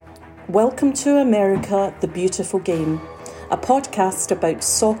Welcome to America, the Beautiful Game, a podcast about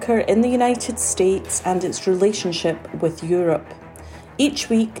soccer in the United States and its relationship with Europe. Each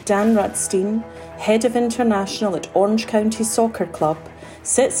week, Dan Rutstein, Head of International at Orange County Soccer Club,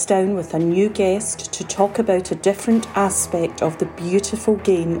 sits down with a new guest to talk about a different aspect of the beautiful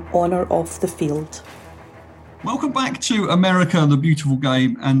game on or off the field. Welcome back to America, the Beautiful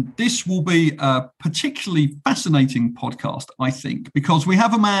Game, and this will be a particularly fascinating podcast, I think, because we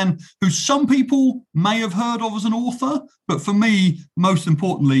have a man who some people may have heard of as an author, but for me, most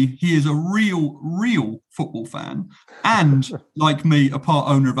importantly, he is a real football fan, and, like me, a part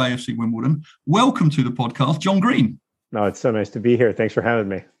owner of AFC Wimbledon. Welcome to the podcast, John Green. No, it's so nice to be here. Thanks for having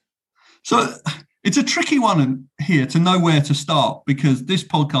me. So it's a tricky one here to know where to start, because this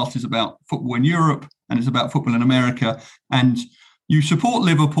podcast is about football in Europe and it's about football in America. And you support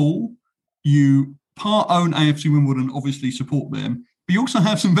Liverpool, you part own AFC Wimbledon, obviously support them, but you also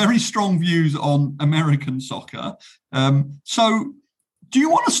have some very strong views on American soccer. So do you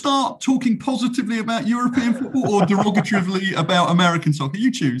want to start talking positively about European football or derogatively about American soccer?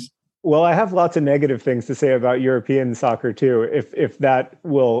 You choose. Well, I have lots of negative things to say about European soccer too, if that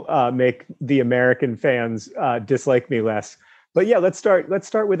will make the American fans dislike me less. But yeah, let's start with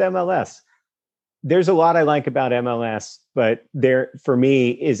MLS. There's a lot I like about MLS, but there, for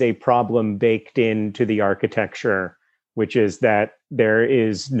me, is a problem baked into the architecture, which is that there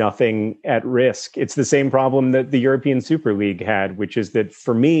is nothing at risk. It's the same problem that the European Super League had, which is that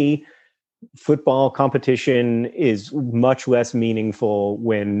for me, football competition is much less meaningful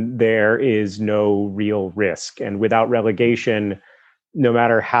when there is no real risk. And without relegation, no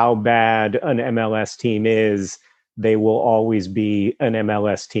matter how bad an MLS team is, they will always be an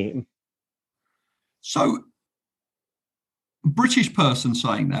MLS team. So, British person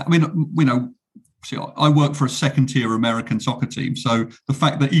saying that, I mean, see, I work for a second-tier American soccer team, so the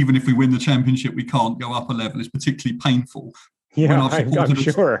fact that even if we win the championship, we can't go up a level is particularly painful. Yeah, I'm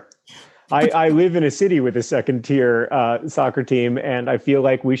sure. I live in a city with a second-tier soccer team, and I feel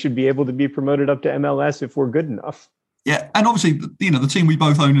like we should be able to be promoted up to MLS if we're good enough. Yeah, and obviously, the team we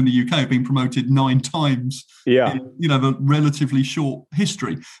both own in the UK have been promoted 9 times. Yeah, in, the relatively short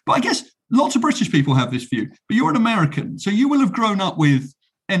history. But I guess lots of British people have this view. But you're an American, so you will have grown up with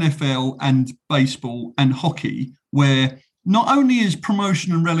NFL and baseball and hockey, where not only is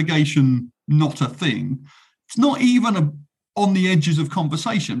promotion and relegation not a thing, it's not even on the edges of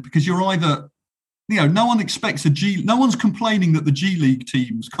conversation, because you're either, no one expects no one's complaining that the G League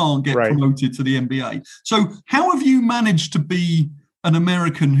teams can't get promoted to the NBA. So how have you managed to be an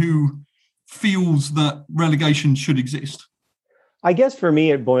American who feels that relegation should exist? I guess for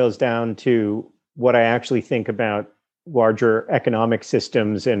me, it boils down to what I actually think about larger economic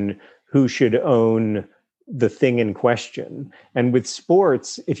systems and who should own the thing in question. And with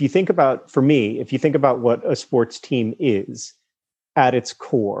sports, if you think about what a sports team is at its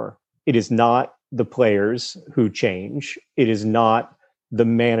core, it is not the players who change. It is not the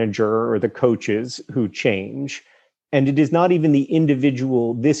manager or the coaches who change. And it is not even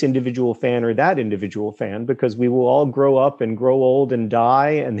this individual fan or that individual fan, because we will all grow up and grow old and die,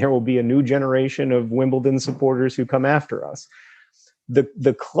 and there will be a new generation of Wimbledon supporters who come after us.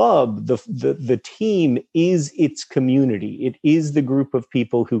 The club, the team is its community. It is the group of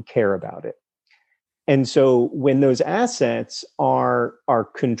people who care about it. And so when those assets are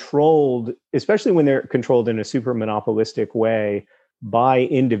controlled, especially when they're controlled in a super monopolistic way by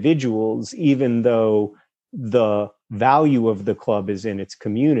individuals, even though the value of the club is in its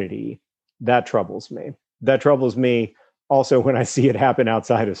community, that troubles me. That troubles me also when I see it happen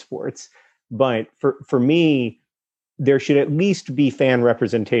outside of sports. But for me, there should at least be fan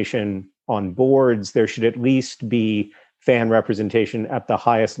representation on boards. There should at least be fan representation at the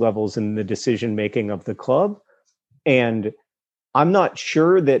highest levels in the decision-making of the club. And I'm not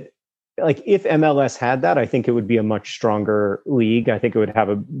sure that, if MLS had that, I think it would be a much stronger league. I think it would have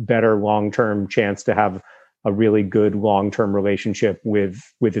a better long-term chance to have a really good long-term relationship with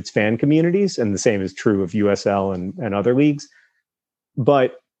its fan communities. And the same is true of USL and other leagues.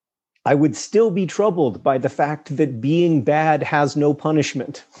 But I would still be troubled by the fact that being bad has no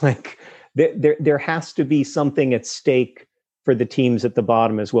punishment. There has to be something at stake for the teams at the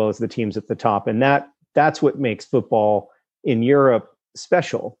bottom as well as the teams at the top. And that's what makes football in Europe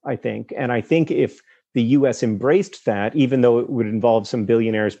special, I think. And I think if the US embraced that, even though it would involve some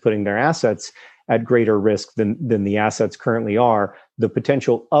billionaires putting their assets at greater risk than the assets currently are, the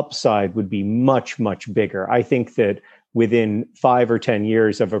potential upside would be much, much bigger. I think that within 5 or 10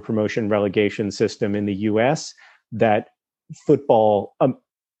 years of a promotion relegation system in the US, that football,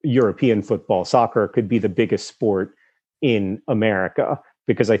 European football, soccer could be the biggest sport in America.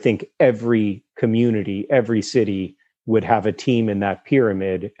 because I think every community, every city would have a team in that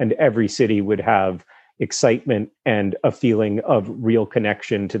pyramid, and every city would have excitement and a feeling of real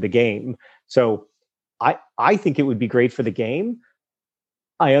connection to the game. So I think it would be great for the game.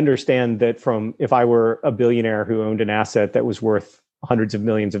 I understand that if I were a billionaire who owned an asset that was worth hundreds of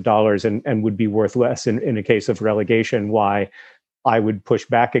millions of dollars and would be worth less in a case of relegation, why I would push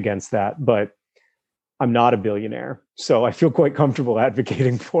back against that. But I'm not a billionaire, so I feel quite comfortable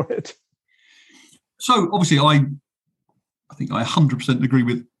advocating for it. So obviously, I think I 100% agree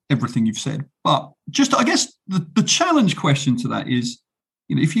with everything you've said. But just, I guess, the challenge question to that is,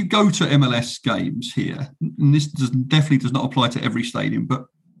 if you go to MLS games here, and this definitely does not apply to every stadium, but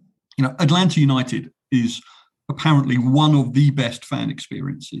Atlanta United is apparently one of the best fan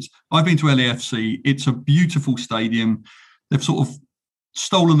experiences. I've been to LAFC. It's a beautiful stadium. They've sort of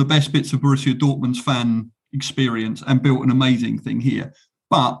stolen the best bits of Borussia Dortmund's fan experience and built an amazing thing here.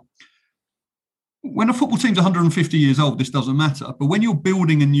 But when a football team's 150 years old, this doesn't matter. But when you're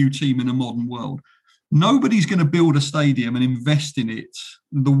building a new team in a modern world, nobody's going to build a stadium and invest in it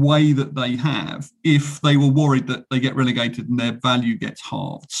the way that they have if they were worried that they get relegated and their value gets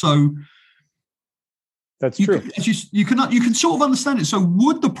halved. So that's true. You can sort of understand it. So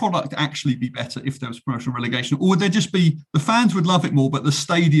would the product actually be better if there was promotion relegation, or would there just be the fans would love it more, but the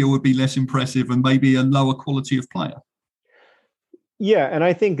stadia would be less impressive and maybe a lower quality of player? Yeah, and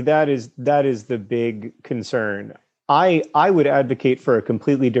I think that is the big concern. I would advocate for a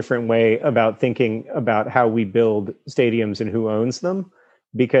completely different way about thinking about how we build stadiums and who owns them,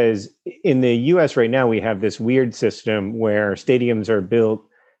 because in the US right now, we have this weird system where stadiums are built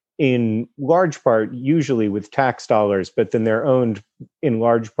in large part, usually with tax dollars, but then they're owned in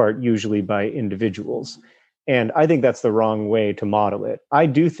large part, usually by individuals. And I think that's the wrong way to model it. I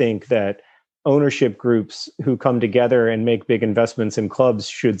do think that ownership groups who come together and make big investments in clubs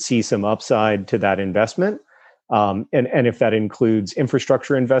should see some upside to that investment. And if that includes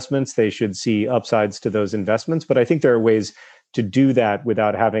infrastructure investments, they should see upsides to those investments. But I think there are ways to do that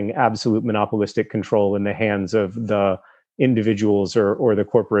without having absolute monopolistic control in the hands of the individuals or the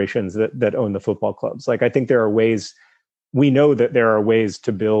corporations that own the football clubs. Like, I think there are ways, we know that there are ways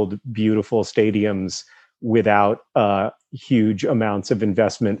to build beautiful stadiums without huge amounts of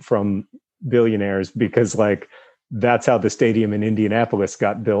investment from billionaires, because that's how the stadium in Indianapolis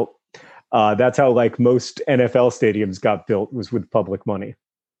got built. That's how most NFL stadiums got built, was with public money.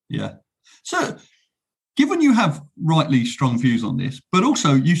 Yeah. So given you have rightly strong views on this, but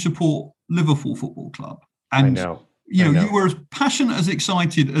also you support Liverpool Football Club. And I know. You were as passionate, as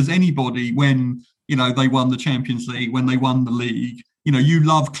excited as anybody when, they won the Champions League, when they won the league. You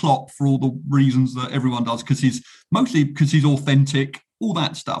love Klopp for all the reasons that everyone does, because he's authentic, all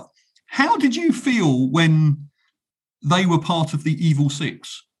that stuff. How did you feel when they were part of the Evil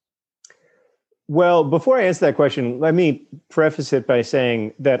Six? Well, before I answer that question, let me preface it by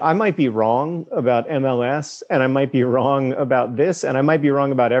saying that I might be wrong about MLS, and I might be wrong about this, and I might be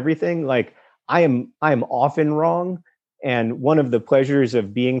wrong about everything. I am often wrong. And one of the pleasures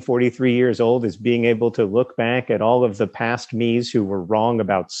of being 43 years old is being able to look back at all of the past me's who were wrong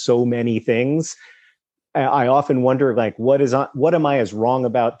about so many things. I often wonder, what am I as wrong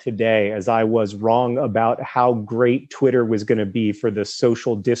about today as I was wrong about how great Twitter was going to be for the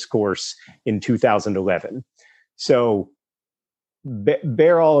social discourse in 2011? So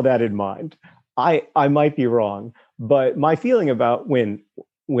bear all of that in mind. I might be wrong, but my feeling about when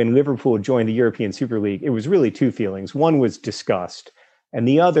Liverpool joined the European Super League, it was really two feelings. One was disgust, and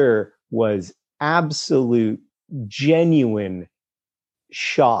the other was absolute, genuine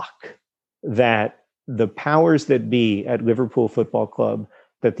shock that the powers that be at Liverpool Football Club,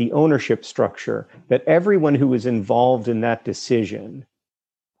 that the ownership structure, that everyone who was involved in that decision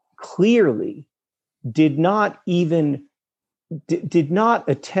clearly did not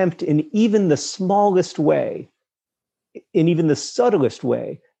attempt in even the smallest way, in even the subtlest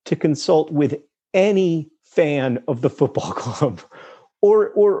way, to consult with any fan of the football club,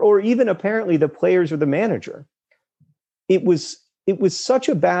 or even apparently the players or the manager. It was such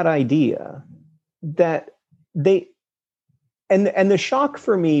a bad idea that and the shock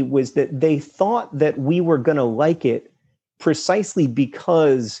for me was that they thought that we were going to like it precisely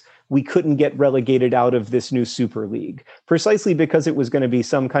because we couldn't get relegated out of this new Super League, precisely because it was going to be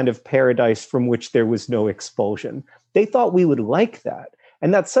some kind of paradise from which there was no expulsion. They thought we would like that.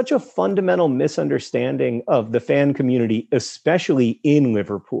 And that's such a fundamental misunderstanding of the fan community, especially in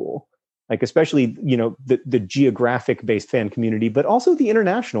Liverpool, especially, the geographic based fan community, but also the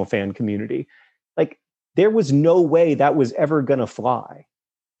international fan community. There was no way that was ever going to fly.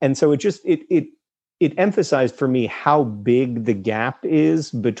 And so it it emphasized for me how big the gap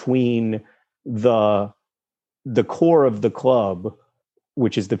is between the core of the club,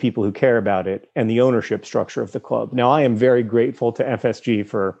 which is the people who care about it, and the ownership structure of the club. Now, I am very grateful to FSG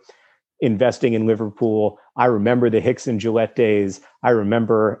for investing in Liverpool. I remember the Hicks and Gillette days. I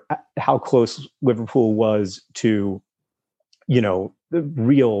remember how close Liverpool was to, the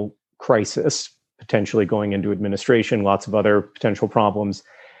real crisis, potentially going into administration, lots of other potential problems.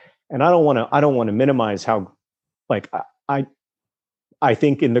 And I don't want to minimize how, I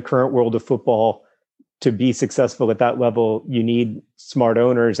think in the current world of football, to be successful at that level, you need smart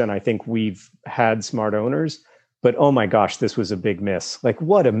owners. And I think we've had smart owners, but oh my gosh, this was a big miss. Like,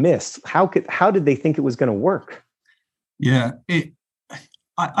 what a miss. How did they think it was going to work? Yeah.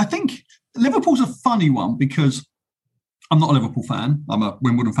 I think Liverpool's a funny one because I'm not a Liverpool fan. I'm a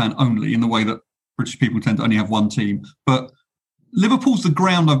Wimbledon fan only, in the way that British people tend to only have one team. But Liverpool's the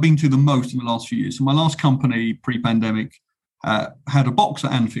ground I've been to the most in the last few years. So my last company pre-pandemic had a box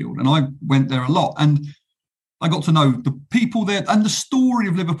at Anfield, and I went there a lot. And I got to know the people there and the story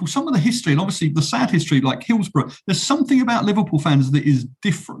of Liverpool, some of the history, and obviously the sad history, like Hillsborough. There's something about Liverpool fans that is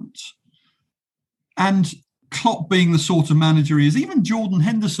different. And Klopp being the sort of manager he is, even Jordan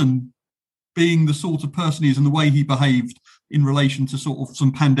Henderson being the sort of person he is, and the way he behaved in relation to sort of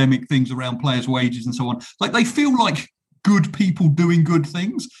some pandemic things around players' wages and so on. Like, they feel like good people doing good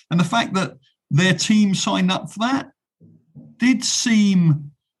things. And the fact that their team signed up for that did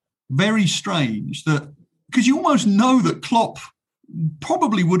seem very strange, that because you almost know that Klopp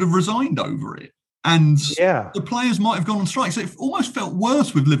probably would have resigned over it. And the players might have gone on strike. So it almost felt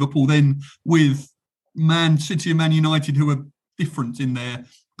worse with Liverpool than with Man City and Man United, who are different in their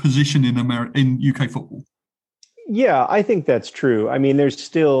position in UK football. Yeah, I think that's true. I mean, there's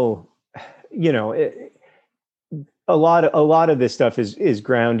still, a lot of this stuff is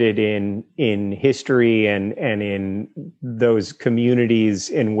grounded in history and in those communities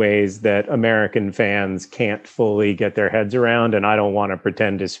in ways that American fans can't fully get their heads around. And I don't want to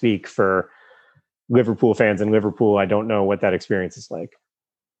pretend to speak for Liverpool fans in Liverpool. I don't know what that experience is like.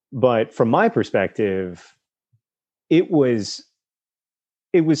 But from my perspective, it was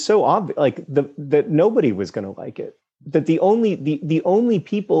so obvious, that nobody was going to like it. That the only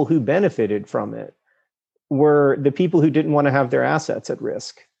people who benefited from it were the people who didn't want to have their assets at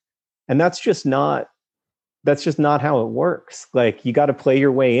risk. And that's just not how it works. Like, you got to play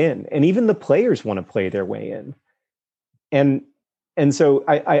your way in. And even the players want to play their way in. And so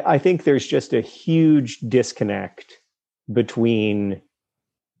I think there's just a huge disconnect between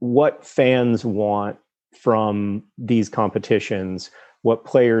what fans want from these competitions, what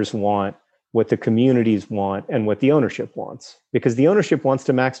players want, what the communities want, and what the ownership wants. Because the ownership wants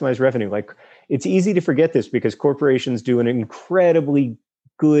to maximize revenue. Like, it's easy to forget this because corporations do an incredibly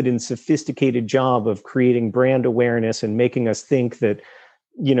good and sophisticated job of creating brand awareness and making us think that,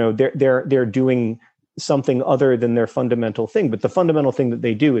 they're doing something other than their fundamental thing. But the fundamental thing that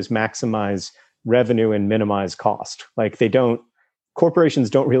they do is maximize revenue and minimize cost. Like, corporations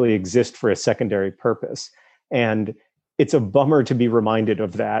don't really exist for a secondary purpose. And it's a bummer to be reminded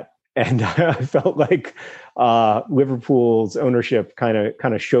of that. And I felt like Liverpool's ownership kind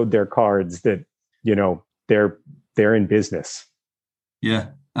of showed their cards that, they're in business. Yeah,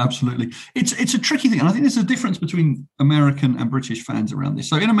 absolutely. It's a tricky thing. And I think there's a difference between American and British fans around this.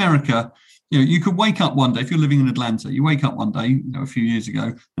 So in America, you could wake up one day, if you're living in Atlanta, you wake up one day, a few years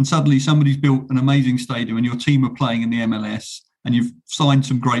ago, and suddenly somebody's built an amazing stadium and your team are playing in the MLS and you've signed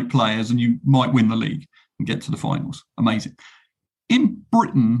some great players and you might win the league and get to the finals. Amazing. In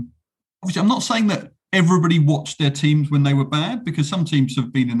Britain, obviously, I'm not saying that everybody watched their teams when they were bad, because some teams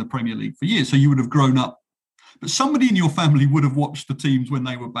have been in the Premier League for years. So you would have grown up, but somebody in your family would have watched the teams when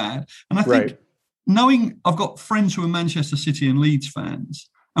they were bad. And I think knowing I've got friends who are Manchester City and Leeds fans,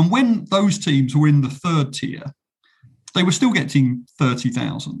 and when those teams were in the third tier, they were still getting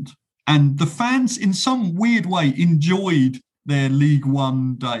 30,000. And the fans, in some weird way, enjoyed their League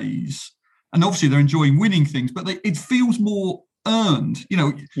One days. And obviously they're enjoying winning things, but it feels more earned.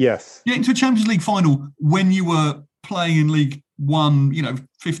 Yes. Getting to a Champions League final when you were playing in League One,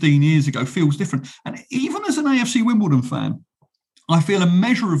 15 years ago feels different. And even as an AFC Wimbledon fan, I feel a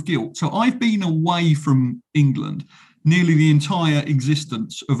measure of guilt. So I've been away from England nearly the entire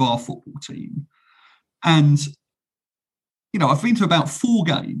existence of our football team. And, I've been to about 4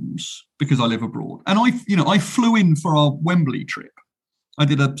 games because I live abroad. And I flew in for our Wembley trip. I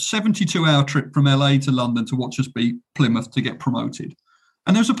did a 72-hour trip from LA to London to watch us beat Plymouth to get promoted.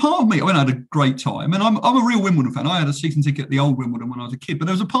 And there was a part of me, I had a great time. And I'm a real Wimbledon fan. I had a season ticket at the old Wimbledon when I was a kid. But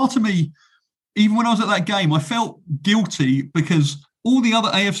there was a part of me, even when I was at that game, I felt guilty because all the other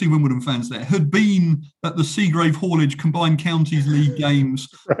AFC Wimbledon fans there had been at the Seagrave Haulage Combined Counties League games,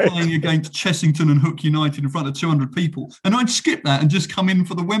 playing against Chessington and Hook United in front of 200 people. And I'd skip that and just come in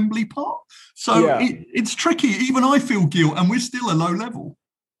for the Wembley part. So it's tricky. Even I feel guilt, and we're still a low level.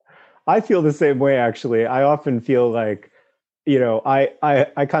 I feel the same way, actually. I often feel like,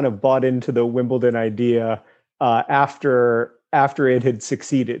 I kind of bought into the Wimbledon idea after it had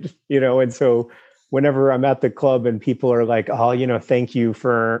succeeded, and so whenever I'm at the club and people are like, oh, thank you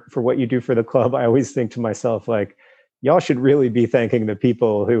for what you do for the club, I always think to myself, like, y'all should really be thanking the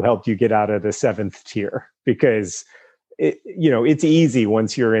people who helped you get out of the 7th tier, because it's easy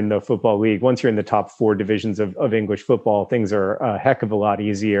once you're in the football league, once you're in the top 4 divisions of English football, things are a heck of a lot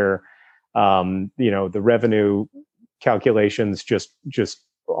easier. The revenue calculations just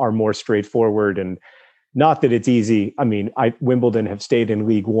are more straightforward, and not that it's easy. I mean, Wimbledon have stayed in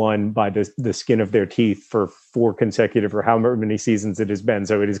League One by the skin of their teeth for 4 consecutive or however many seasons it has been.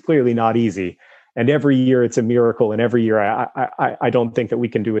 So it is clearly not easy. And every year it's a miracle. And every year I don't think that we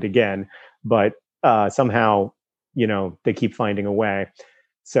can do it again. But somehow, they keep finding a way.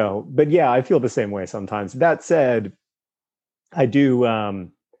 So, but yeah, I feel the same way sometimes. That said, I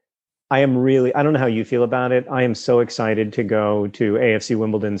am really, I don't know how you feel about it. I am so excited to go to AFC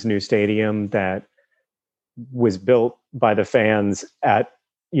Wimbledon's new stadium that was built by the fans at,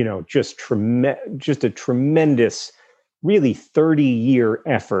 just a tremendous, really 30-year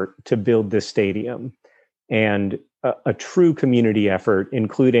effort to build this stadium, and a true community effort,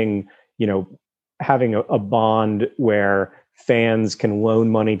 including, having a bond where fans can loan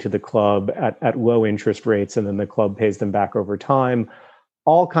money to the club at low interest rates, and then the club pays them back over time.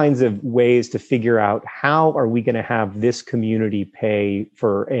 All kinds of ways to figure out how are we going to have this community pay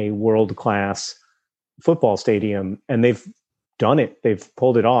for a world-class football stadium, and they've done it. They've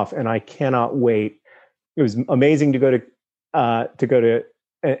pulled it off, and I cannot wait. It was amazing to go to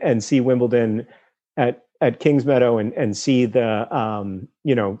and see Wimbledon at Kingsmeadow and see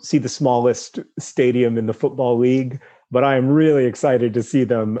the smallest stadium in the football league. But I am really excited to see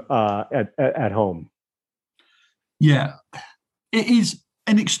them at home. Yeah, it is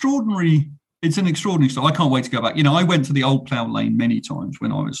an extraordinary. It's an extraordinary story. I can't wait to go back. I went to the Old Plough Lane many times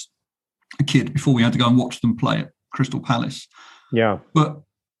when I was a kid, before we had to go and watch them play at Crystal Palace. Yeah. But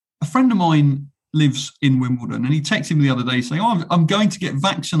a friend of mine lives in Wimbledon, and he texted me the other day saying, I'm going to get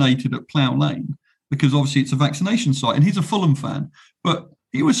vaccinated at Plough Lane, because obviously it's a vaccination site, and he's a Fulham fan. But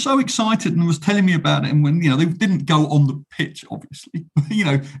he was so excited and was telling me about it. And when, they didn't go on the pitch, obviously, but,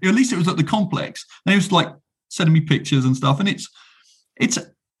 at least it was at the complex. And he was like sending me pictures and stuff. And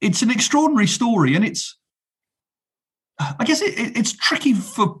it's an extraordinary story. And I guess it's tricky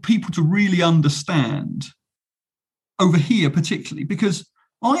for people to really understand over here, particularly, because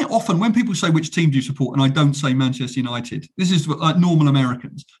I often, when people say which team do you support, and I don't say Manchester United, this is like normal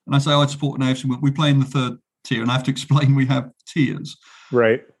Americans, and I say I'd support an AFC, we play in the 3rd tier, and I have to explain we have tiers.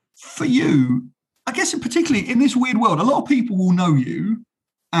 Right. For you, I guess, particularly in this weird world, a lot of people will know you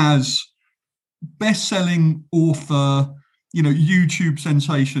as best-selling author, YouTube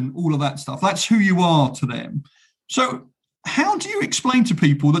sensation, all of that stuff. That's who you are to them. So how do you explain to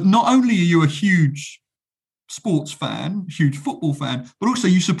people that not only are you a huge sports fan, huge football fan, but also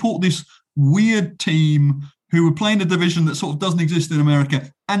you support this weird team who are playing a division that sort of doesn't exist in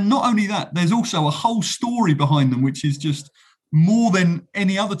America? And not only that, there's also a whole story behind them, which is just more than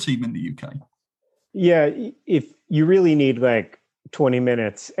any other team in the UK. Yeah, if you really need like 20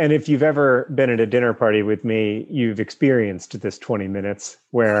 minutes, and if you've ever been at a dinner party with me, you've experienced this 20 minutes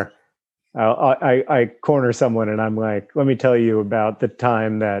where I corner someone and I'm like, let me tell you about the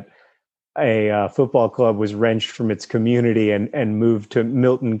time that a football club was wrenched from its community and moved to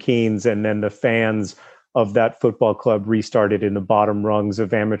Milton Keynes, and then the fans of that football club restarted in the bottom rungs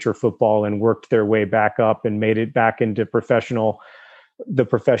of amateur football and worked their way back up and made it back into the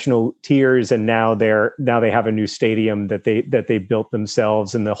professional tiers. And now they have a new stadium that they built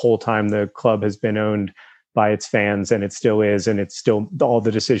themselves, and the whole time the club has been owned by its fans, and it still is, and it's still, all the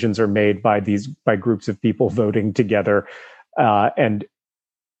decisions are made by groups of people voting together. And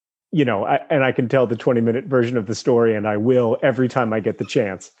I can tell the 20-minute version of the story, and I will every time I get the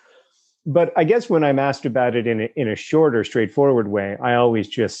chance. But I guess when I'm asked about it in a shorter, straightforward way, I always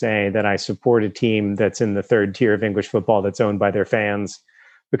just say that I support a team that's in the 3rd tier of English football that's owned by their fans,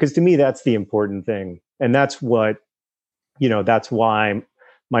 because to me, that's the important thing. And that's what, that's why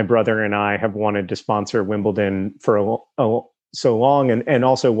my brother and I have wanted to sponsor Wimbledon for so long. And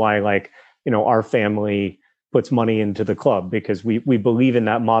also why, our family puts money into the club, because we believe in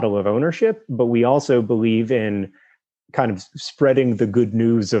that model of ownership, but we also believe in kind of spreading the good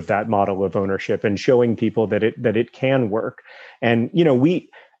news of that model of ownership and showing people that it can work. And, we,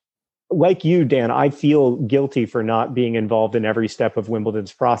 like you, Dan, I feel guilty for not being involved in every step of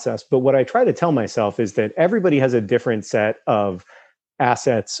Wimbledon's process. But what I try to tell myself is that everybody has a different set of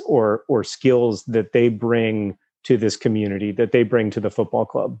assets or skills that they bring to this community, that they bring to the football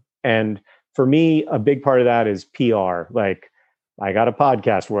club. And for me, a big part of that is PR. Like, I got a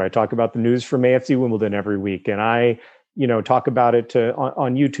podcast where I talk about the news from AFC Wimbledon every week, and I, talk about it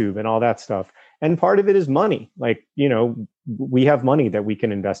on YouTube and all that stuff. And part of it is money. Like, we have money that we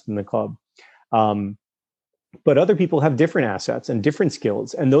can invest in the club. But other people have different assets and different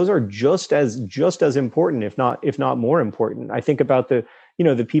skills, and those are just as important, if not more important. I think about the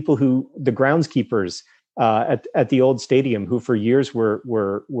people the groundskeepers at the old stadium who for years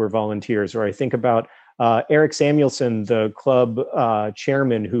were volunteers, or I think about Eric Samuelson, the club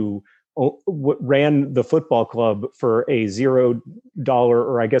chairman who ran the football club for a $0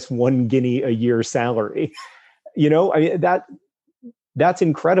 or I guess 1 guinea a year salary. That's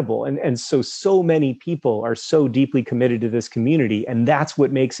incredible. And so many people are so deeply committed to this community, and that's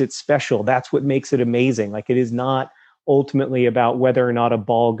what makes it special. That's what makes it amazing. Like, it is not ultimately about whether or not a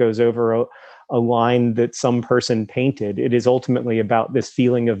ball goes over a line that some person painted. It is ultimately about this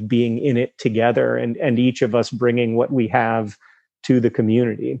feeling of being in it together, and each of us bringing what we have to the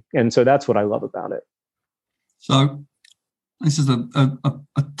community. And so that's what I love about it. So this is a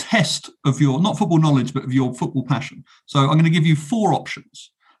test of your, not football knowledge, but of your football passion. So I'm going to give you 4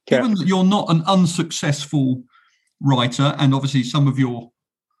 options. Okay. Given that you're not an unsuccessful writer, and obviously some of your,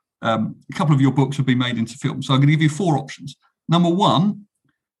 a couple of your books have been made into films. So I'm going to give you 4 options. Number 1,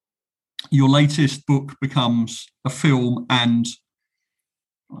 your latest book becomes a film and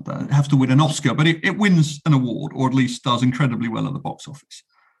it has to win an Oscar, but it wins an award, or at least does incredibly well at the box office.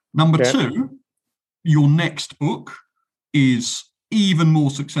 Number 2, your next book is even more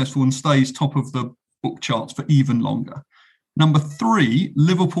successful and stays top of the book charts for even longer. Number 3,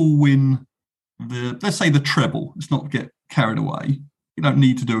 Liverpool win let's say the treble. Let's not get carried away. You don't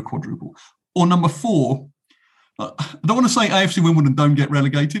need to do a quadruple. Or number 4, I don't want to say AFC Wimbledon don't get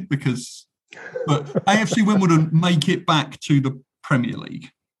relegated, but AFC Wimbledon make it back to the Premier League.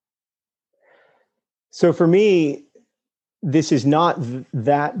 So for me, this is not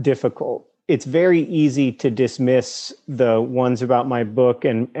that difficult. It's very easy to dismiss the ones about my book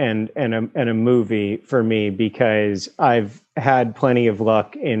and a movie for me, because I've had plenty of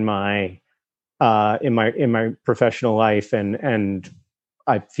luck in my professional life, and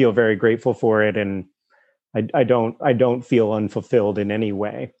I feel very grateful for it, and I don't feel unfulfilled in any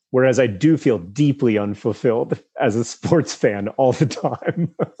way. Whereas I do feel deeply unfulfilled as a sports fan all the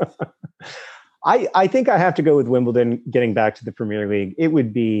time. I think I have to go with Wimbledon getting back to the Premier League. It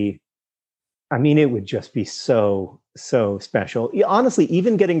would just be so special. Honestly,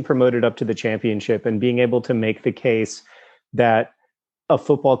 even getting promoted up to the championship and being able to make the case that a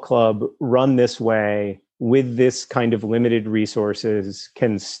football club run this way with this kind of limited resources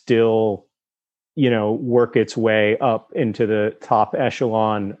can still, work its way up into the top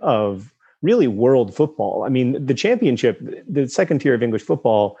echelon of really world football. I mean, the championship, the second tier of English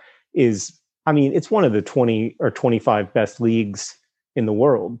football is, it's one of the 20 or 25 best leagues in the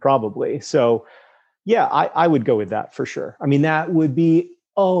world, probably. So yeah, I would go with that for sure. That would be,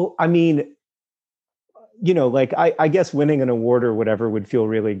 I guess winning an award or whatever would feel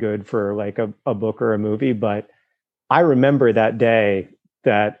really good for like a book or a movie. But I remember that day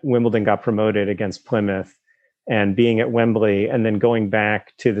that Wimbledon got promoted against Plymouth, and being at Wembley, and then going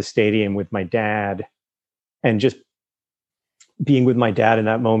back to the stadium with my dad, and just being with my dad in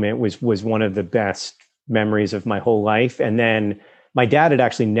that moment was one of the best memories of my whole life. And then my dad had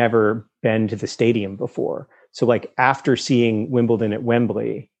actually never been to the stadium before. So like after seeing Wimbledon at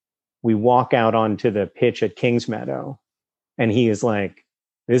Wembley, we walk out onto the pitch at Kingsmeadow, and he is like,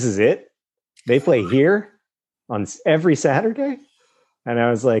 "This is it? They play here on every Saturday?" And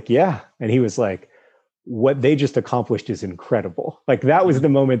I was like, "Yeah." And he was like, "What they just accomplished is incredible." Like that was the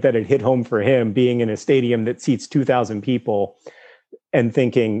moment that it hit home for him, being in a stadium that seats 2,000 people and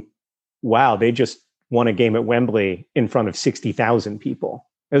thinking, wow, they just won a game at Wembley in front of 60,000 people.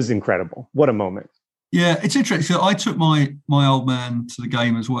 It was incredible. What a moment. Yeah, it's interesting. So I took my old man to the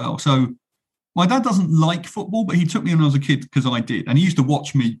game as well. So my dad doesn't like football, but he took me when I was a kid because I did. And he used to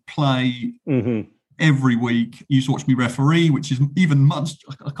watch me play every week. He used to watch me referee, which is even much,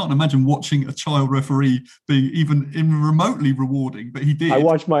 I can't imagine watching a child referee being even remotely rewarding, but he did. I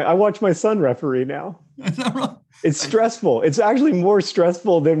watch my son referee now. Is that right? It's stressful. It's actually more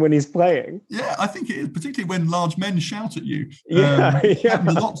stressful than when he's playing. Yeah, I think it is, particularly when large men shout at you. Yeah. It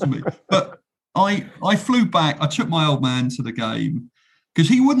happened a lot to me. But I flew back. I took my old man to the game because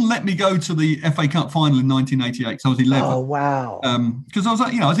he wouldn't let me go to the FA Cup final in 1988 because I was 11. Oh, wow. Because I was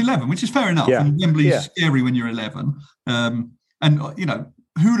I was 11, which is fair enough. Yeah. And Wembley's Yeah. scary when you're 11.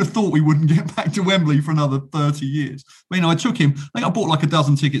 Who'd have thought we wouldn't get back to Wembley for another 30 years? I mean, I took him. I think I bought like a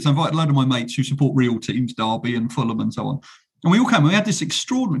dozen tickets. I invited a load of my mates who support real teams, Derby and Fulham and so on. And we all came. And we had this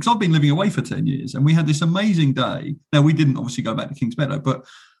extraordinary, because I've been living away for 10 years, and we had this amazing day. Now, we didn't obviously go back to Kings Meadow, but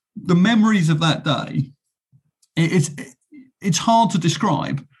the memories of that day, it's hard to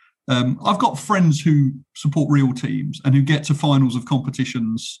describe. I've got friends who support real teams and who get to finals of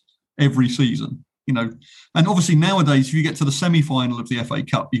competitions every season. And obviously nowadays, if you get to the semi-final of the FA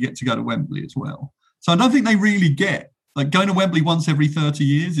Cup, you get to go to Wembley as well. So I don't think they really get, like, going to Wembley once every 30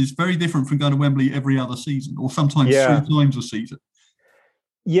 years is very different from going to Wembley every other season, or sometimes 3 times a season.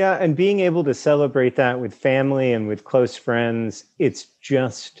 Yeah, and being able to celebrate that with family and with close friends, it's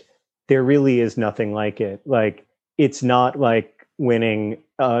just, there really is nothing like it. Like, it's not like winning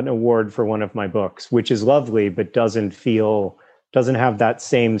an award for one of my books, which is lovely, but doesn't have that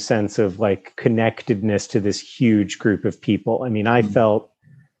same sense of like connectedness to this huge group of people. I mean, I felt,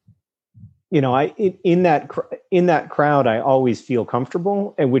 in that crowd, I always feel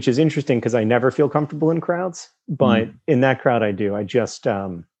comfortable, and which is interesting because I never feel comfortable in crowds, but in that crowd I do. I just,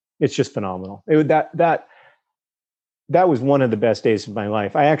 it's just phenomenal. That was one of the best days of my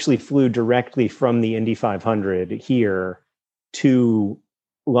life. I actually flew directly from the Indy 500 here to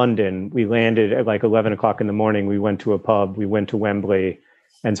London. We landed at like 11 o'clock in the morning. We went to a pub, we went to Wembley.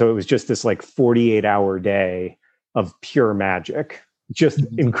 And so it was just this like 48-hour day of pure magic. Just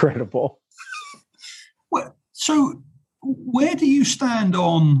incredible. So where do you stand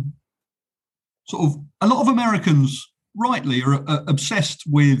on sort of, a lot of Americans rightly are obsessed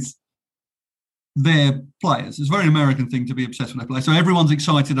with their players. It's a very American thing to be obsessed with their players. So everyone's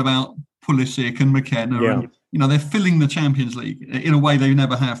excited about Pulisic and McKenna. Yeah. And, they're filling the Champions League in a way they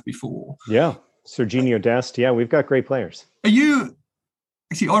never have before. Yeah. Serginho Dest. Yeah, we've got great players.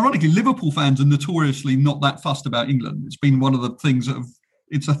 Ironically, Liverpool fans are notoriously not that fussed about England. It's been one of the things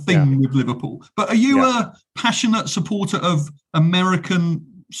it's a thing with Liverpool. But are you a passionate supporter of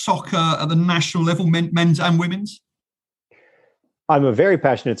American soccer at the national level, men's and women's? I'm a very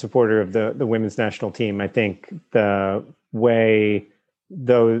passionate supporter of the women's national team. I think the way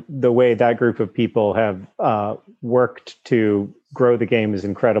that group of people have worked to grow the game is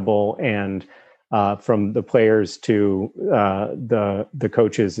incredible, and from the players to the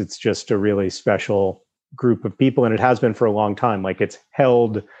coaches, it's just a really special group of people, and it has been for a long time. Like, it's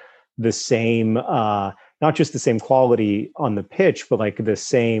held the same, not just the same quality on the pitch, but like the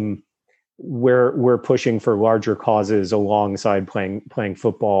same. We're pushing for larger causes alongside playing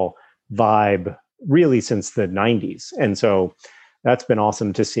football vibe really since the 90s, and so that's been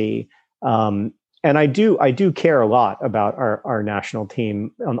awesome to see. And I do care a lot about our national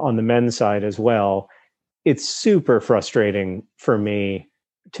team on the men's side as well. It's super frustrating for me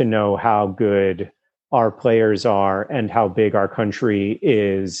to know how good our players are and how big our country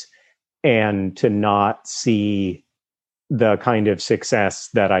is, and to not see the kind of success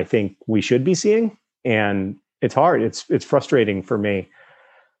that I think we should be seeing. And it's hard. It's frustrating for me.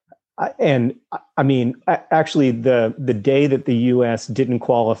 And I mean, actually, the day that the U.S. didn't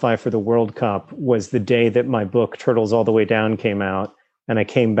qualify for the World Cup was the day that my book Turtles All the Way Down came out. And I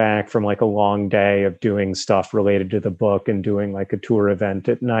came back from like a long day of doing stuff related to the book and doing like a tour event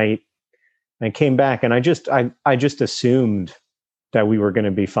at night. And I came back and I just assumed that we were going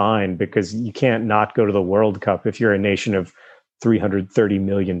to be fine, because you can't not go to the World Cup if you're a nation of 330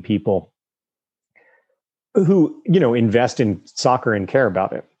 million people who, invest in soccer and care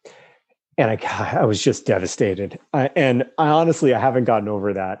about it. And I was just devastated. And I honestly haven't gotten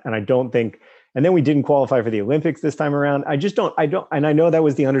over that. And I don't think, and then we didn't qualify for the Olympics this time around. I don't, and I know that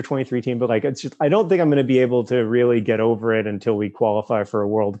was the under 23 team, but like, it's just, I don't think I'm going to be able to really get over it until we qualify for a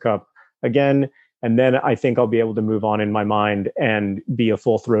World Cup again. And then I think I'll be able to move on in my mind and be a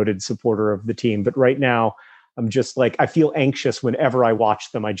full-throated supporter of the team. But right now, I'm just like, I feel anxious whenever I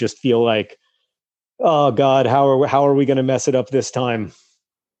watch them. I just feel like, oh God, how are we going to mess it up this time?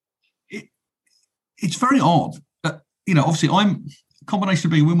 It's very odd. Obviously, I'm a combination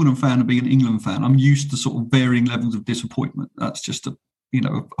of being a Wimbledon fan and being an England fan. I'm used to sort of varying levels of disappointment. That's just a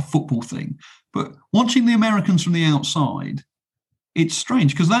football thing. But watching the Americans from the outside, it's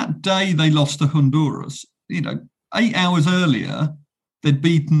strange, because that day they lost to Honduras, 8 hours earlier, they'd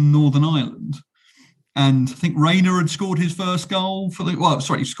beaten Northern Ireland. And I think Rayner had scored his first goal scored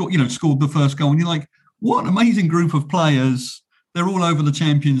the first goal. And you're like, what an amazing group of players. They're all over the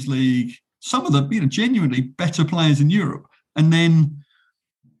Champions League. Some of the, genuinely better players in Europe. And then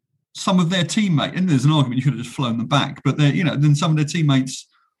some of their teammates, and there's an argument you could have just flown them back, but then some of their teammates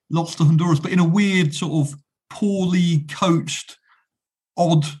lost to Honduras, but in a weird sort of poorly coached,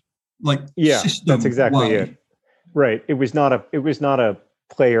 odd system. That's exactly way. it. Right. It was not a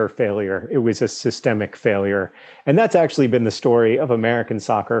player failure. It was a systemic failure. And that's actually been the story of American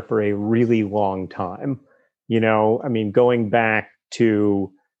soccer for a really long time. Going back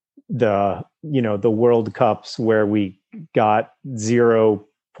to the World Cups where we got 0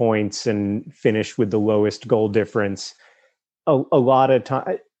 points and finished with the lowest goal difference. A lot of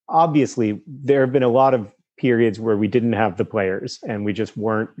time, obviously, there have been a lot of periods where we didn't have the players and we just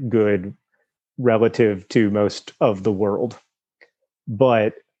weren't good relative to most of the world.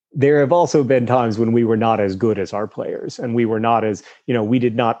 But there have also been times when we were not as good as our players, and we were not as, we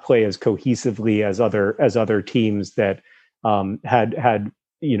did not play as cohesively as other teams that had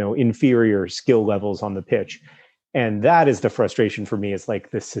inferior skill levels on the pitch. And that is the frustration for me. It's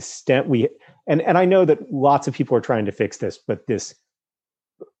like the system and I know that lots of people are trying to fix this, but this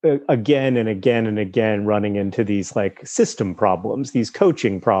again and again and again running into these like system problems, these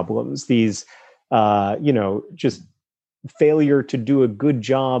coaching problems, these just failure to do a good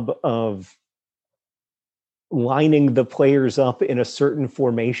job of lining the players up in a certain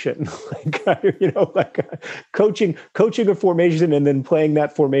formation, coaching a formation and then playing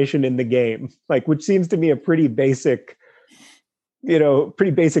that formation in the game, which seems to me a pretty basic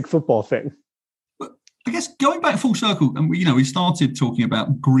football thing. But I guess going back full circle, and we started talking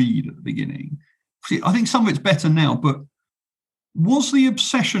about greed at the beginning. I think some of it's better now, but was the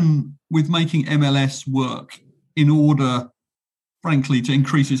obsession with making MLS work in order, frankly, to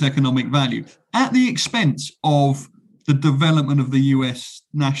increase its economic value at the expense of the development of the US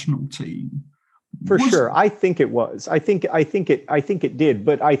national team? For sure. I think it was. I think it did,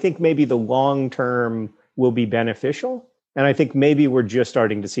 but I think maybe the long term will be beneficial. And I think maybe we're just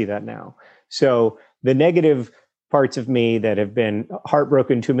starting to see that now. So the negative parts of me that have been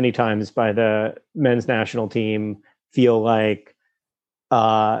heartbroken too many times by the men's national team feel like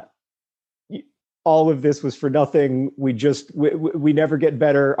all of this was for nothing. We never get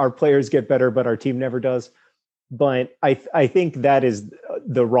better. Our players get better, but our team never does. But I think that is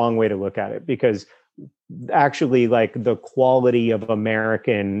the wrong way to look at it, because actually, the quality of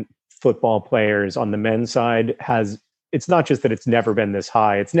American football players on the men's side it's not just that it's never been this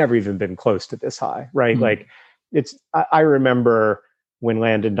high. It's never even been close to this high, right? Mm-hmm. I remember when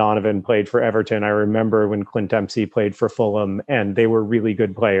Landon Donovan played for Everton. I remember when Clint Dempsey played for Fulham, and they were really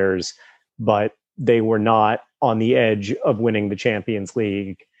good players, but they were not on the edge of winning the Champions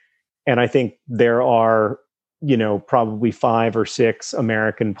League. And I think there are, probably 5 or 6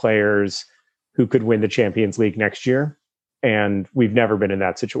 American players who could win the Champions League next year. And we've never been in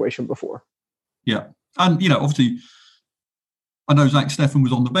that situation before. Yeah. And, obviously, I know Zach Steffen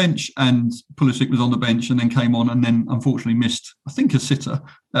was on the bench and Pulisic was on the bench and then came on and then unfortunately missed, I think, a sitter.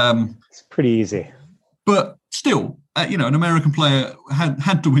 It's pretty easy. But still, an American player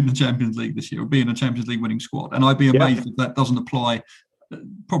had to win the Champions League this year, or be in a Champions League winning squad. And I'd be amazed if that doesn't apply.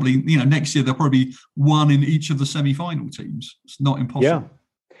 Probably, next year there'll probably be one in each of the semi-final teams. It's not impossible.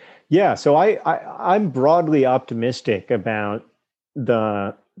 Yeah. So I'm broadly optimistic about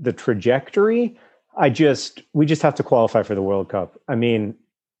the trajectory. We just have to qualify for the World Cup. I mean,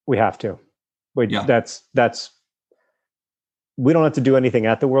 we have to. That's we don't have to do anything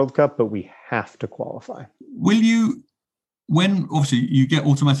at the World Cup, but we have to qualify. Will you, when obviously you get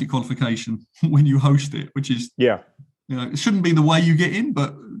automatic qualification when you host it, which is it shouldn't be the way you get in,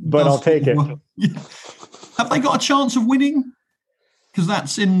 but I'll take it. Have they got a chance of winning? Because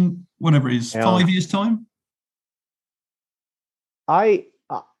that's in whatever it is, 5 years' time. I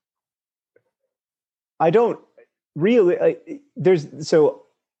don't really. There's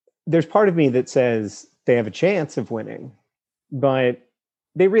part of me that says they have a chance of winning, but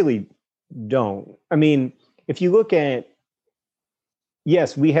they really don't. I mean, if you look at,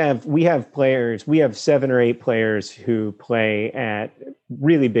 yes, we have players. We have 7 or 8 players who play at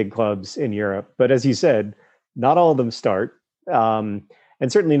really big clubs in Europe. But as you said, not all of them start, and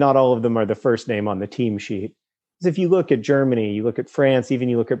certainly not all of them are the first name on the team sheet. Because if you look at Germany, you look at France, even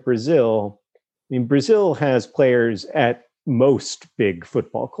you look at Brazil. I mean, Brazil has players at most big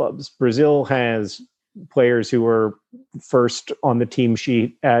football clubs. Brazil has players who are first on the team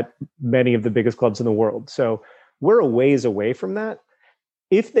sheet at many of the biggest clubs in the world. So we're a ways away from that.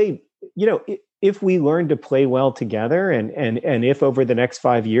 If we learn to play well together and if over the next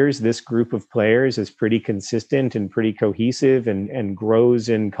 5 years, this group of players is pretty consistent and pretty cohesive and grows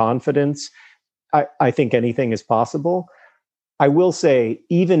in confidence, I think anything is possible. I will say,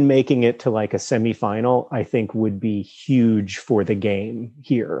 even making it to like a semifinal, I think would be huge for the game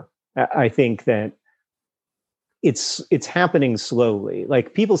here. I think that it's happening slowly.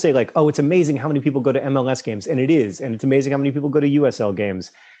 Like people say like, oh, it's amazing how many people go to MLS games. And it is. And it's amazing how many people go to USL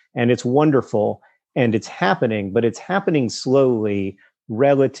games. And it's wonderful. And it's happening, but it's happening slowly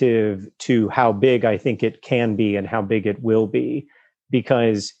relative to how big I think it can be and how big it will be,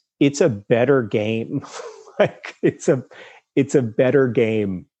 because it's a better game. Like it's a better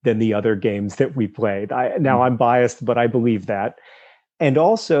game than the other games that we played. Now I'm biased, but I believe that. And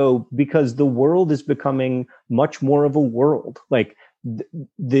also because the world is becoming much more of a world. Like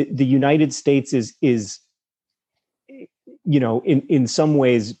the United States is, you know, in some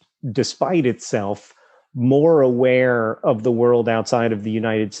ways, despite itself, more aware of the world outside of the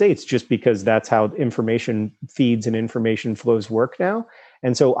United States, just because that's how information feeds and information flows work now.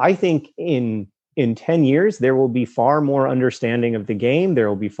 And so I think in 10 years, there will be far more understanding of the game. There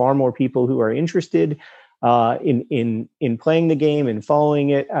will be far more people who are interested in playing the game and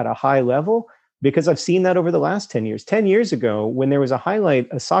following it at a high level, because I've seen that over the last 10 years. 10 years ago, when there was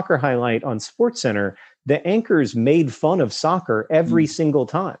a soccer highlight on SportsCenter, the anchors made fun of soccer every single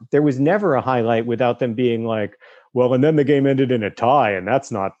time. There was never a highlight without them being like, well, and then the game ended in a tie, and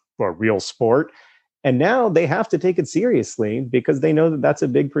that's not a real sport. And now they have to take it seriously because they know that that's a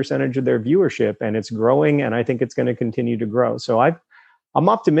big percentage of their viewership, and it's growing, and I think it's going to continue to grow. So I'm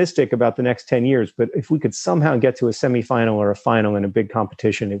optimistic about the next 10 years, but if we could somehow get to a semifinal or a final in a big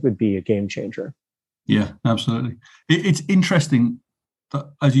competition, it would be a game changer. Yeah, absolutely. It's interesting that,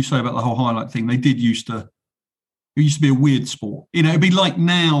 as you say about the whole highlight thing, it used to be a weird sport. You know, it'd be like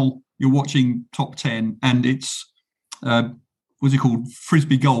now you're watching Top 10 and it's, what's it called?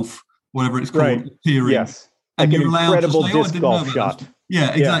 Frisbee golf, whatever it's called. Right. Appearing, yes. And like you're allowed to say, disc golf shot.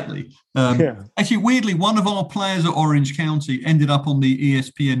 Yeah, exactly. Yeah. Actually, weirdly, one of our players at Orange County ended up on the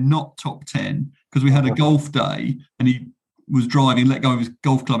ESPN not Top 10 because we had a golf day and he was driving, let go of his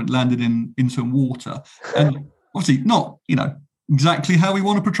golf club, and landed in some water. And obviously not, you know, exactly how we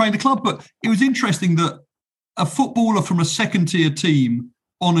want to portray the club, but it was interesting that a footballer from a second-tier team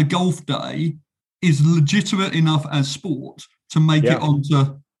on a golf day is legitimate enough as sport to make it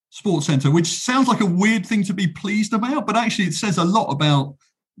onto SportsCenter, which sounds like a weird thing to be pleased about, but actually it says a lot about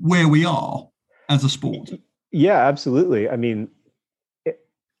where we are as a sport. Yeah, absolutely. I mean,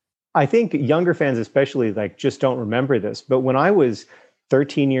 I think younger fans especially like just don't remember this, but when I was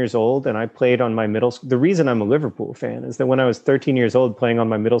 13 years old and I played on my middle school, the reason I'm a Liverpool fan is that when I was 13 years old playing on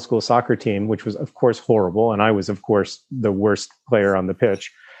my middle school soccer team, which was of course horrible, and I was of course the worst player on the pitch,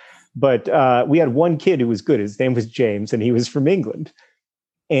 but we had one kid who was good. His name was James, and he was from England.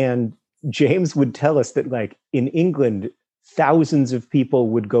 And James would tell us that like in England, thousands of people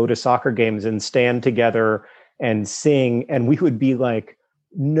would go to soccer games and stand together and sing. And we would be like,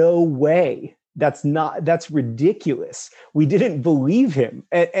 no way. That's ridiculous. We didn't believe him.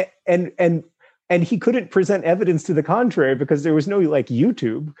 And he couldn't present evidence to the contrary because there was no like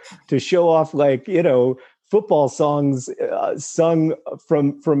YouTube to show off like, you know, football songs sung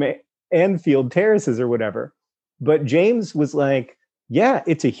from Anfield terraces or whatever. But James was like, yeah,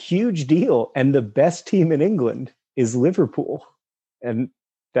 it's a huge deal. And the best team in England is Liverpool. And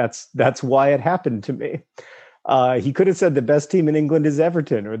that's why it happened to me. He could have said the best team in England is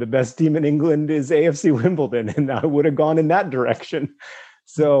Everton or the best team in England is AFC Wimbledon, and I would have gone in that direction.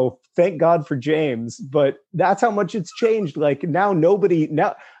 So thank God for James, but that's how much it's changed. Like now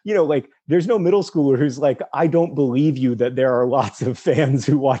you know, like there's no middle schooler who's like, I don't believe you that there are lots of fans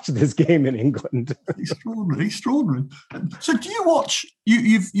who watch this game in England. Extraordinary. So do you watch,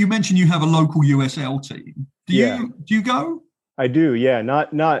 you mentioned you have a local USL team. Do you go? I do. Yeah. Not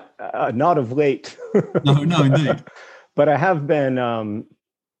of late. No, indeed. But I have been,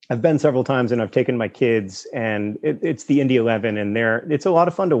 I've been several times and I've taken my kids, and it's the Indy 11, and it's a lot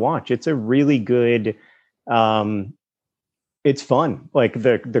of fun to watch. It's a really good, it's fun. Like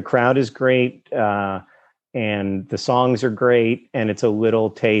the crowd is great, and the songs are great, and it's a little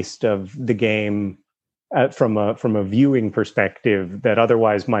taste of the game from a viewing perspective that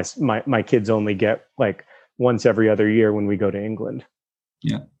otherwise my kids only get like once every other year when we go to England.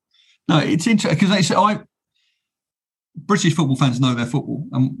 Yeah, no, it's interesting because British football fans know their football.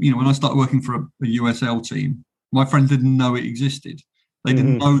 And, you know, when I started working for a USL team, my friends didn't know it existed. They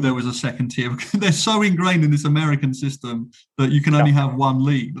didn't know there was a second tier. They're so ingrained in this American system that you can only have one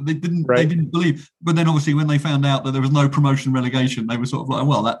league. They didn't believe. But then obviously when they found out that there was no promotion relegation, they were sort of like,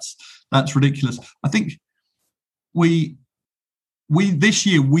 well, that's ridiculous. I think we this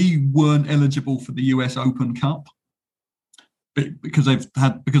year we weren't eligible for the US Open Cup. Because of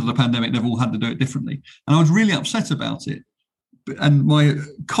the pandemic, they've all had to do it differently. And I was really upset about it and my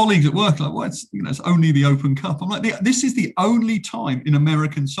colleagues at work are like, well, it's only the Open Cup. I'm like, this is the only time in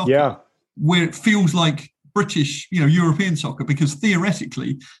American soccer where it feels like British, European soccer, because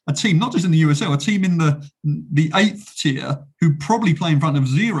theoretically, a team, not just in the USL, a team in the eighth tier who probably play in front of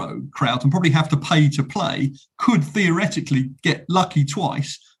zero crowd and probably have to pay to play could theoretically get lucky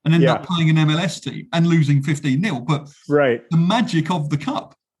twice and end up playing an MLS team and losing 15-0. But the magic of the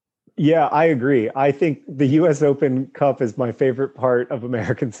cup. Yeah, I agree. I think the US Open Cup is my favorite part of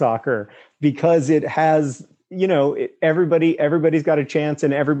American soccer because it has, everybody's got a chance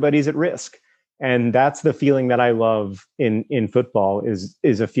and everybody's at risk. And that's the feeling that I love in football is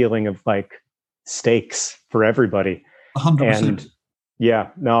a feeling of like stakes for everybody. 100%.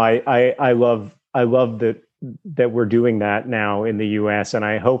 And I love that we're doing that now in the US, and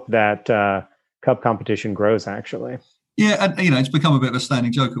I hope that cup competition grows actually. Yeah, and it's become a bit of a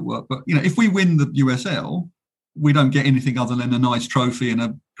standing joke at work. But if we win the USL, we don't get anything other than a nice trophy and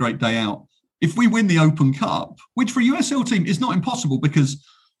a great day out. If we win the Open Cup, which for a USL team is not impossible because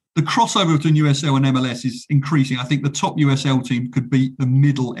the crossover between USL and MLS is increasing. I think the top USL team could beat the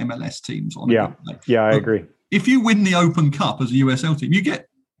middle MLS teams on I agree. If you win the Open Cup as a USL team, you get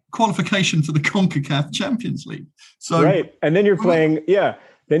qualification to the CONCACAF Champions League. So and then you're playing,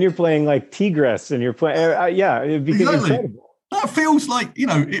 then you're playing like Tigres, and you're playing, it becomes incredible. That feels like,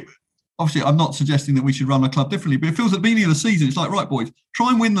 obviously I'm not suggesting that we should run our club differently, but it feels at the beginning of the season, it's like, right, boys,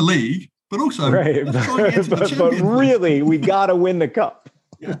 try and win the league, but also let's try and get to the Champions League. But really, we got to win the cup.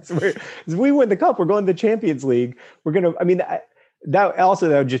 As we win the cup, we're going to the Champions League. We're going to, that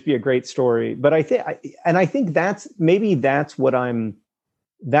would just be a great story. But I think that's what I'm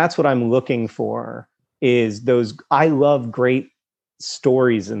looking for is those. I love great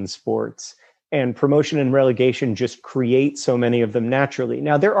stories in sports, and promotion and relegation just create so many of them naturally.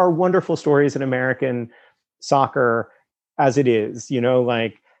 Now there are wonderful stories in American soccer as it is,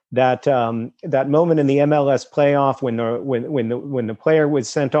 like that moment in the MLS playoff when the player was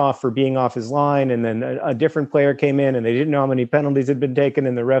sent off for being off his line, and then a different player came in and they didn't know how many penalties had been taken,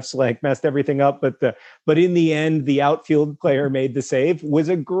 and the refs messed everything up. But in the end, the outfield player made the save.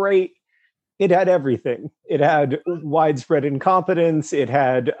 It had everything. It had widespread incompetence. It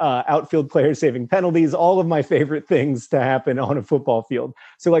had outfield players saving penalties. All of my favorite things to happen on a football field.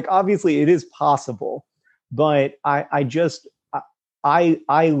 So obviously it is possible, but I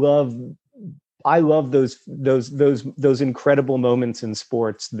love those incredible moments in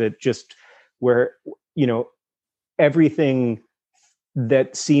sports that just where everything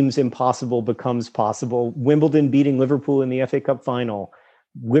that seems impossible becomes possible. Wimbledon beating Liverpool in the FA Cup final,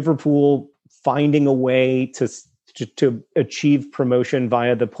 Liverpool finding a way to achieve promotion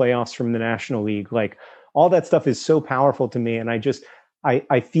via the playoffs from the National League. Like all that stuff is so powerful to me, and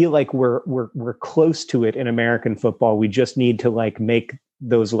I feel like we're close to it in American football. We just need to make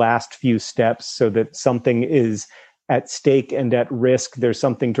those last few steps so that something is at stake and at risk. There's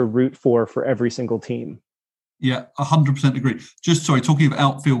something to root for every single team. Yeah, 100% agree. Talking of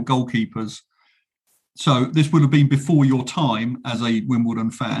outfield goalkeepers. So this would have been before your time as a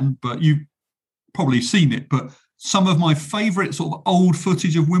Wimbledon fan, but you've probably seen it. But some of my favourite sort of old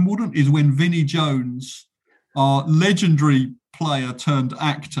footage of Wimbledon is when Vinnie Jones, our legendary player turned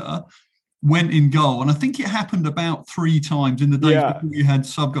actor, went in goal. And I think it happened about 3 times in the days before you had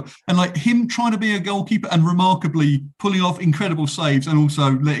sub-goal. And him trying to be a goalkeeper and remarkably pulling off incredible saves and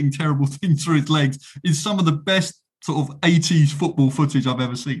also letting terrible things through his legs is some of the best sort of 80s football footage I've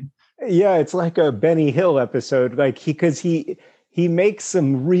ever seen. Yeah, it's like a Benny Hill episode. Because he makes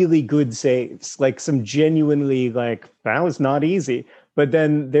some really good saves, some genuinely that was not easy. But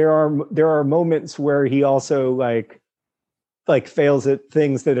then there are moments where he also fails at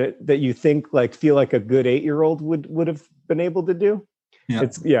things that you think feel like a good 8-year-old would have been able to do.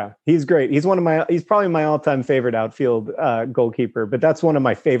 He's great. He's probably my all-time favorite outfield goalkeeper, but that's one of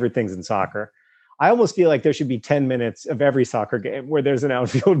my favorite things in soccer. I almost feel like there should be 10 minutes of every soccer game where there's an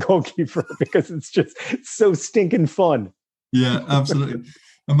outfield goalkeeper because it's so stinking fun. Yeah, absolutely.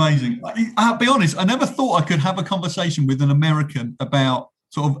 Amazing. I'll be honest, I never thought I could have a conversation with an American about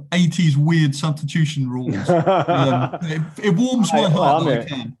sort of 80s weird substitution rules. It warms my heart that I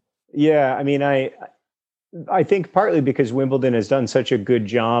can. Yeah, I think partly because Wimbledon has done such a good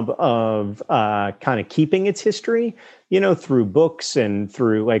job of kind of keeping its history, through books and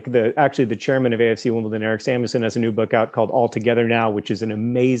through the chairman of AFC Wimbledon, Eric Samuelson, has a new book out called All Together Now, which is an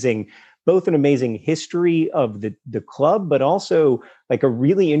amazing history of the club, but also a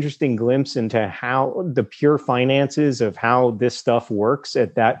really interesting glimpse into how the pure finances of how this stuff works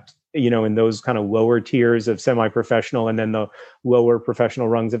at that, in those kind of lower tiers of semi-professional and then the lower professional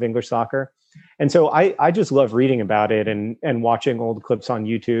rungs of English soccer. And so I just love reading about it and watching old clips on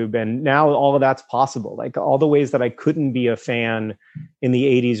YouTube. And now all of that's possible. Like all the ways that I couldn't be a fan in the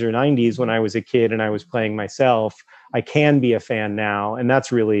 80s or 90s when I was a kid and I was playing myself, I can be a fan now. And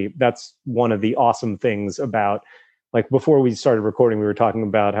that's one of the awesome things about, like, before we started recording, we were talking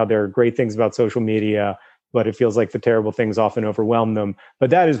about how there are great things about social media, but it feels like the terrible things often overwhelm them.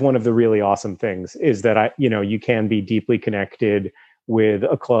 But that is one of the really awesome things, is that you can be deeply connected with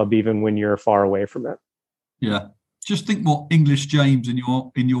a club even when you're far away from it. Yeah. Just think what English James in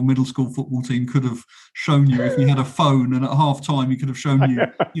your middle school football team could have shown you if he had a phone, and at half time he could have shown you,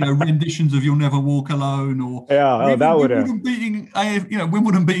 renditions of "You'll Never Walk Alone," or that would have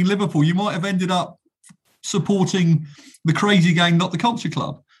Wimbledon beating Liverpool. You might have ended up supporting the crazy gang, not the culture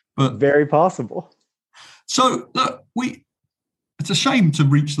club. But very possible. So look, it's a shame to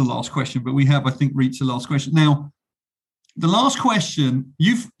reach the last question, but we have, I think, reached the last question. Now, the last question,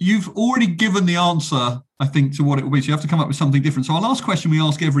 you've already given the answer, I think, to what it will be. So you have to come up with something different. So our last question we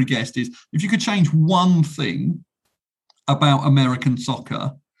ask every guest is, if you could change one thing about American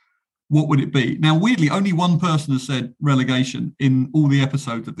soccer, what would it be? Now, weirdly, only one person has said relegation in all the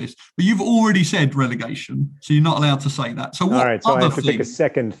episodes of this, but you've already said relegation, so you're not allowed to say that. So what all right, so other I have to pick a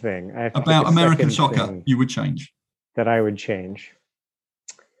second thing about American soccer you would change? That I would change.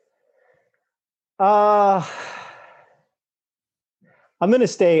 I'm going to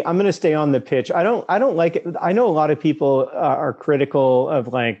stay on the pitch. I don't like it. I know a lot of people are critical of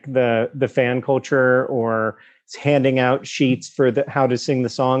like the fan culture or handing out sheets for how to sing the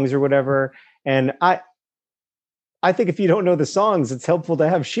songs or whatever. And I think if you don't know the songs, it's helpful to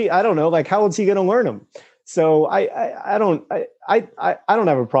have I don't know, like, how is he going to learn them? So I don't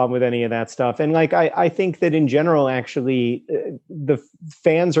have a problem with any of that stuff. And like, I think that in general, actually, the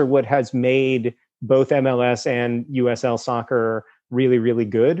fans are what has made both MLS and USL soccer really, really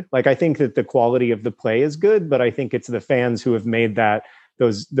good. Like, I think that the quality of the play is good, but I think it's the fans who have made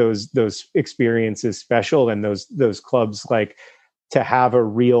those experiences special, and those clubs, like, to have a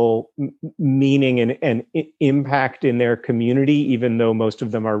real meaning and impact in their community, even though most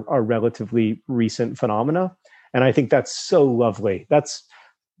of them are relatively recent phenomena. And I think that's so lovely. That's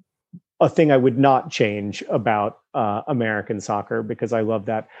a thing I would not change about American soccer, because I love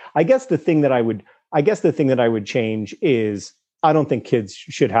that. I guess the thing that I would change is, I don't think kids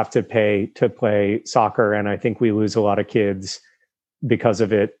should have to pay to play soccer, and I think we lose a lot of kids because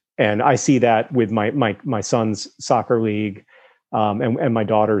of it. And I see that with my son's soccer league, and my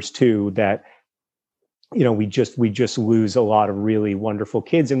daughter's too. That we just lose a lot of really wonderful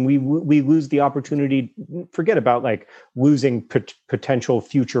kids, and we lose the opportunity. Forget about like losing potential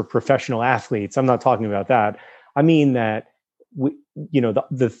future professional athletes. I'm not talking about that. I mean that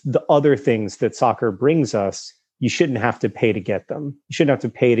the other things that soccer brings us, you shouldn't have to pay to get them. You shouldn't have to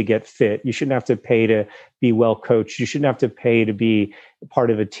pay to get fit. You shouldn't have to pay to be well coached. You shouldn't have to pay to be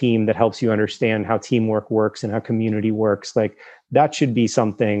part of a team that helps you understand how teamwork works and how community works. Like, that should be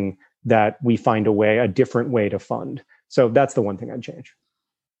something that we find a different way to fund. So that's the one thing I'd change.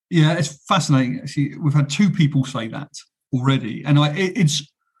 Yeah, it's fascinating. Actually, we've had two people say that already, and I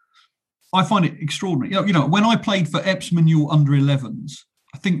find it extraordinary. When I played for Epsom Newell under 11s,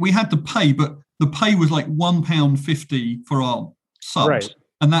 I think we had to pay, but the pay was like £1.50 for our subs. Right.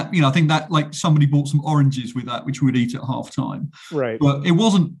 And that, I think that, like, somebody bought some oranges with that, which we would eat at half time. Right. But it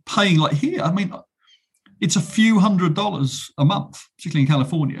wasn't paying like here. I mean, it's a few $100s a month, particularly in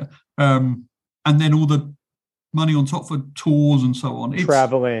California. And then all the money on top for tours and so on.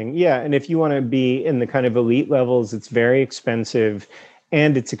 Traveling. Yeah. And if you want to be in the kind of elite levels, it's very expensive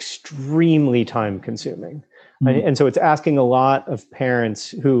and it's extremely time consuming. And so it's asking a lot of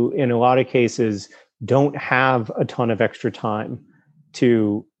parents who, in a lot of cases, don't have a ton of extra time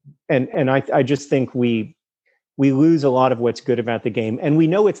to, and I just think we lose a lot of what's good about the game. And we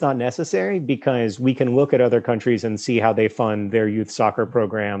know it's not necessary, because we can look at other countries and see how they fund their youth soccer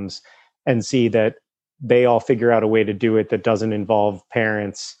programs and see that they all figure out a way to do it that doesn't involve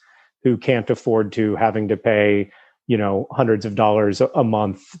parents who can't afford to having to pay hundreds of dollars a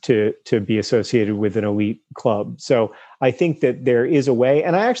month to be associated with an elite club. So I think that there is a way,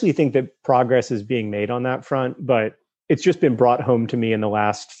 and I actually think that progress is being made on that front, but it's just been brought home to me in the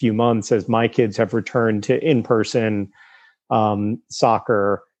last few months as my kids have returned to in-person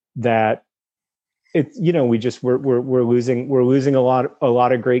soccer, that we're losing a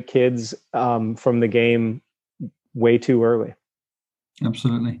lot of great kids from the game way too early.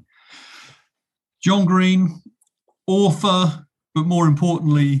 Absolutely. John Green, author, but more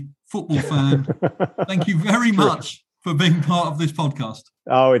importantly, football fan. Thank you very much for being part of this podcast.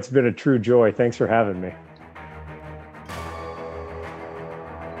 Oh, it's been a true joy. Thanks for having me.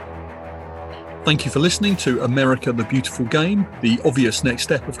 Thank you for listening to America the Beautiful Game. The obvious next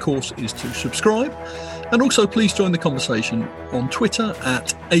step, of course, is to subscribe. And also please join the conversation on Twitter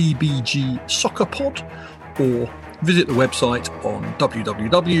at ABGSoccerPod, or visit the website on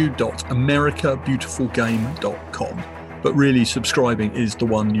www.americabeautifulgame.com. But really, subscribing is the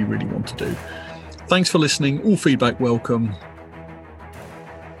one you really want to do. Thanks for listening. All feedback welcome.